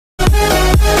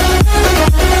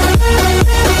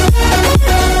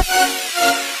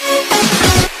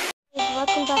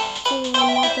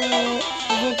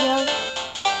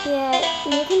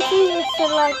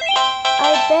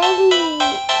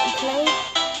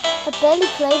barely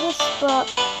play this, but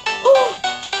oh,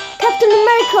 Captain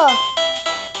America,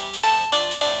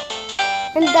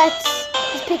 and that's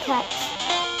his pickaxe.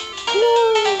 No.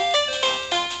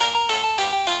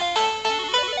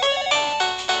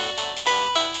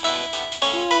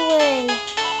 No way,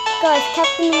 guys!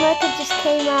 Captain America just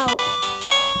came out.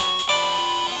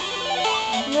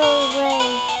 No way.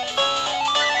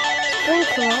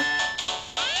 Sprinkler.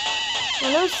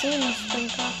 I've never seen this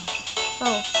sprinkler.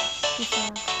 Oh, he's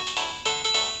there.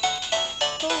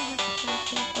 Oh,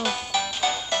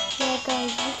 yeah, guys,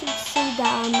 you can see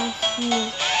that I'm actually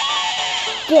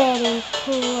getting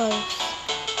close.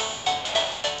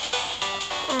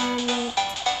 And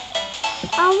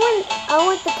I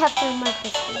want the Captain America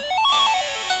skin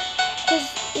because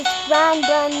it's brand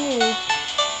new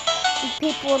and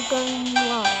people are going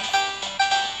live.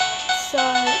 So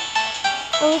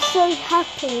I'm so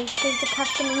happy because the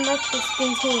Captain America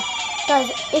skin's here. Guys,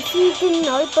 if you didn't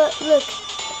know, but look,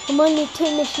 I'm only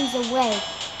 2 missions away.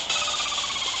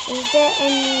 Is there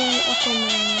any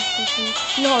Aquaman missions?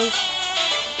 No.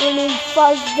 Only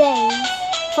 5 days.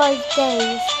 5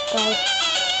 days, guys.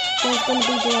 There's gonna be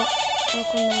the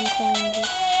Aquaman challenges.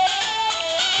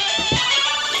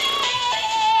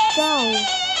 Go.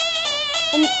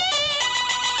 No.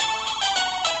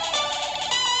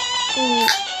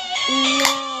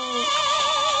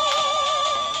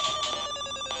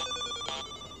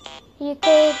 You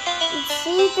could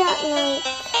see that like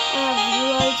I have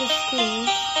loads of skins,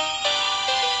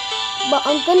 but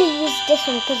I'm gonna use this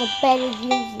one because I better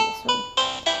use this one.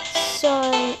 So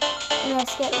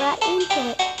let's get right into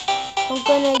it. I'm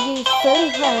gonna use full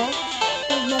hair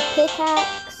with my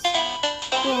pickaxe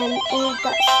and all of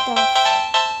that stuff.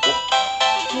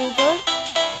 There we go.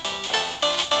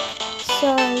 So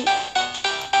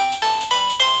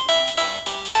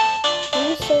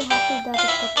I'm so happy that I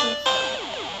got this.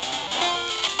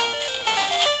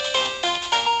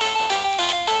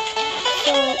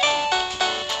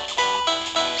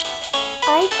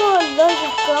 I got loads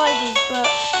of gliders, but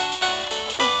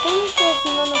I think there's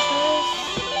none of those.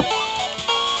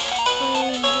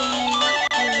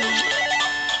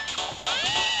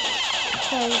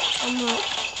 Okay, I'm not.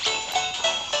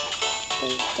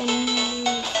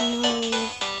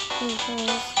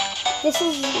 This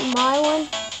is my one,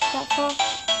 that far.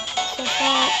 So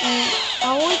far, and I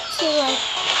want to like.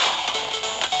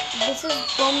 This is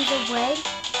bombs away.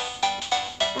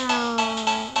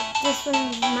 This one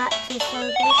matches so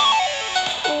good.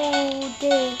 Oh,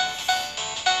 this.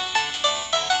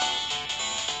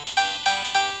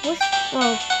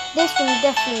 Oh, this one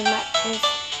definitely matches.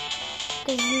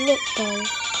 Because look, guys.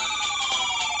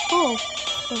 Oh,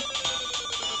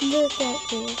 look at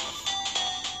this.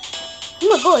 Oh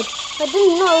my god, I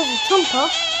didn't know it was a jumper.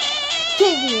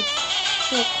 Genius.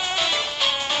 Look,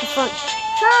 the front.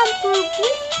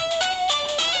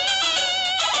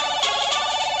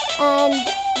 And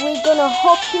we're gonna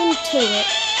hop into it.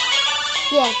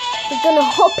 Yeah, we're gonna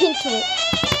hop into it.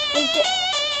 And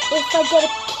if I get a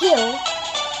kill,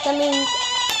 that means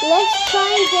let's try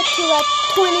and get to like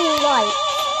 20 likes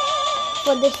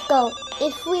for this goal.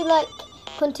 If we like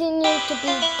continue to be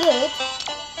good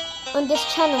on this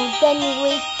channel, then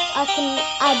I can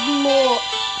add more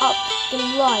up the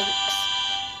likes.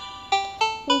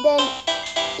 And then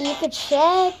you could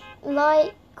share,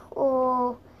 like,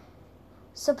 or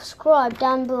subscribe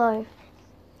down below.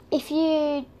 If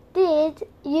you did,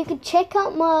 you could check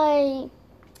out my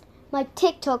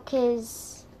TikTok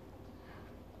is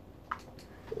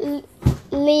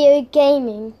Leo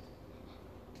Gaming,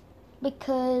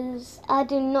 because I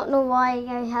do not know why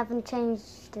I haven't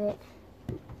changed it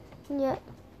yet.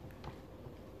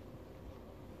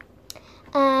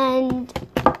 And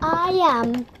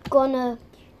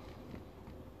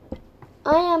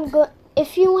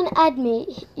if you want to add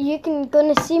me, you can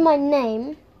gonna see my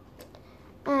name,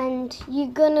 and if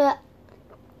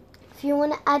you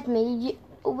want to add me,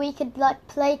 we could like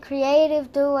play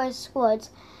creative duo squads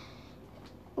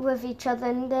with each other,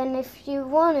 and then if you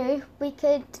want to, we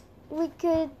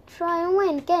could try and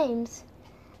win games.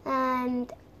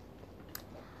 And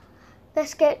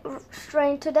let's get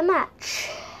straight into the match.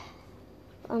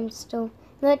 I'm still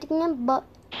letting them, but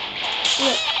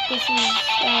look, this is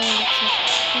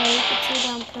yeah, you can see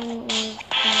that I'm playing with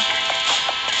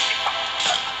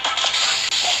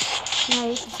yeah,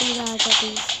 you can see that I got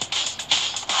these.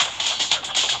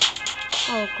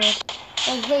 Oh god, I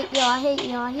hate you, I hate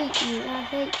you, I hate you, I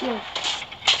hate you.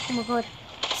 Oh my god,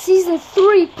 season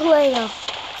 3 player,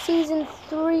 season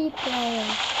 3 player,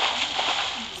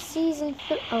 season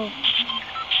 3. Oh,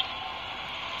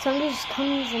 somebody just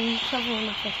comes and covers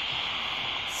my face.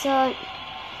 So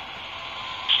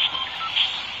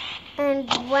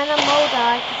when I'm older,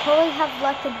 I could probably have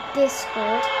like a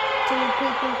Discord to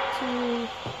people to,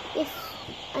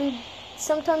 and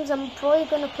sometimes I'm probably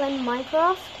gonna play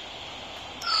Minecraft,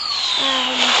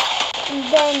 and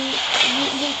then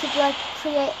you could like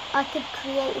I could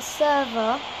create a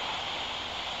server,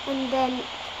 and then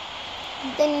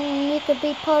you could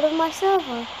be part of my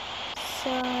server. So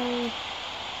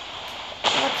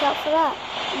watch out for that,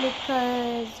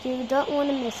 because you don't want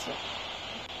to miss it.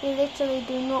 You literally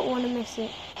do not want to miss it.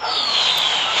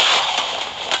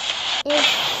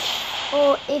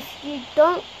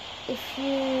 If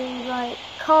you like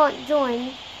can't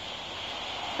join,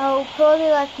 I'll probably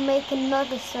like make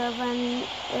another server, and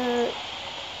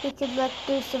we could like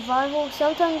do survival.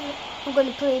 Sometimes I'm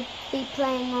going to be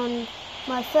playing on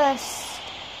my first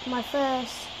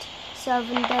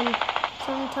server, and then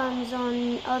sometimes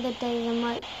on other days I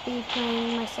might be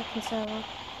playing my second server.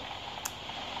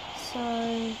 So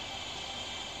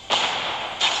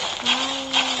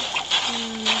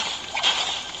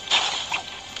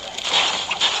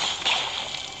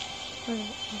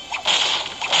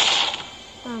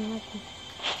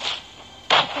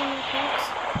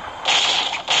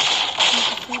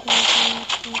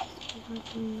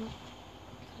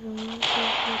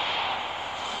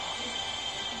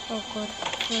oh god,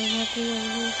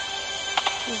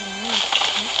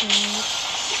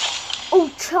 oh,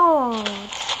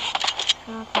 charge!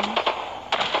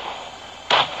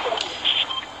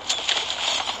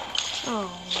 Oh.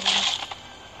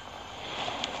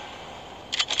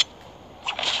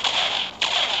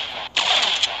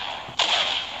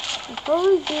 You'll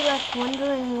probably be like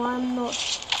wondering why I'm not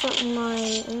putting my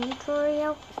inventory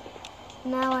out.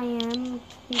 Now I am,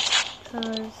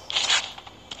 because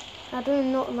I do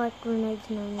not like grenades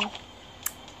no more.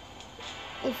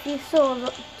 If you saw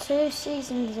 2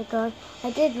 seasons ago, I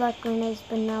did like grenades,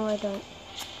 but now I don't.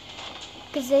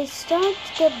 Because they start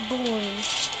to get boring.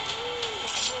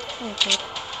 Oh god.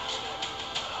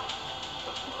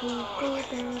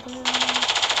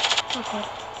 Oh god.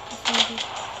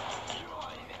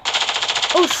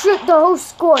 Oh shit, the whole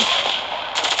squad!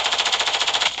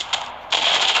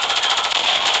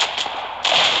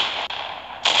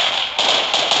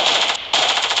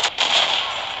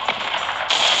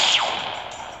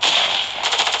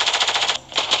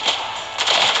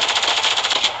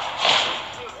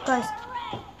 Guys.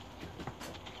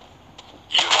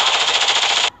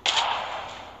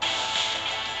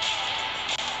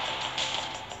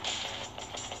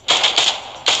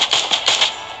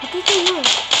 What did they know?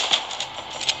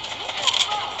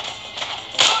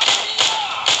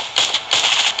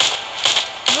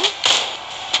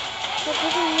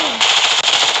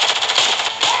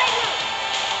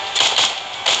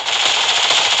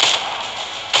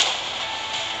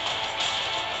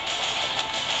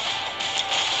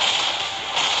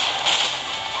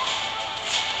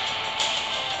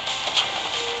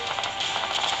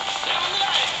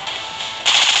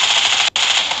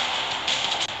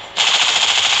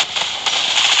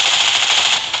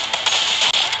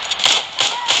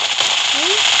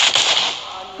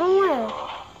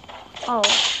 Oh,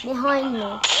 behind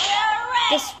me.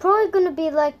 This is probably going to be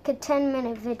like a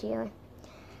 10-minute video.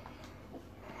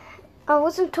 I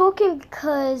wasn't talking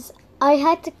because I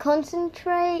had to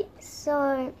concentrate,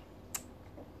 so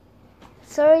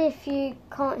sorry if you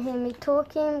can't hear me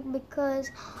talking, because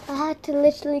I had to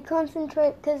literally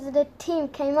concentrate because the team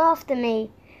came after me.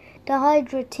 The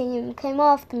Hydra team came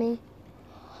after me.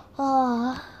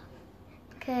 Oh,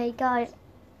 okay guys.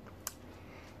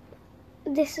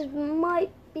 This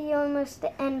might be almost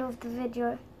the end of the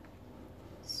video.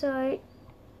 So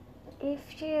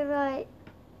if you like,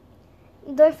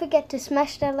 don't forget to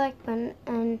smash that like button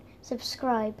and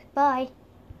subscribe. Bye.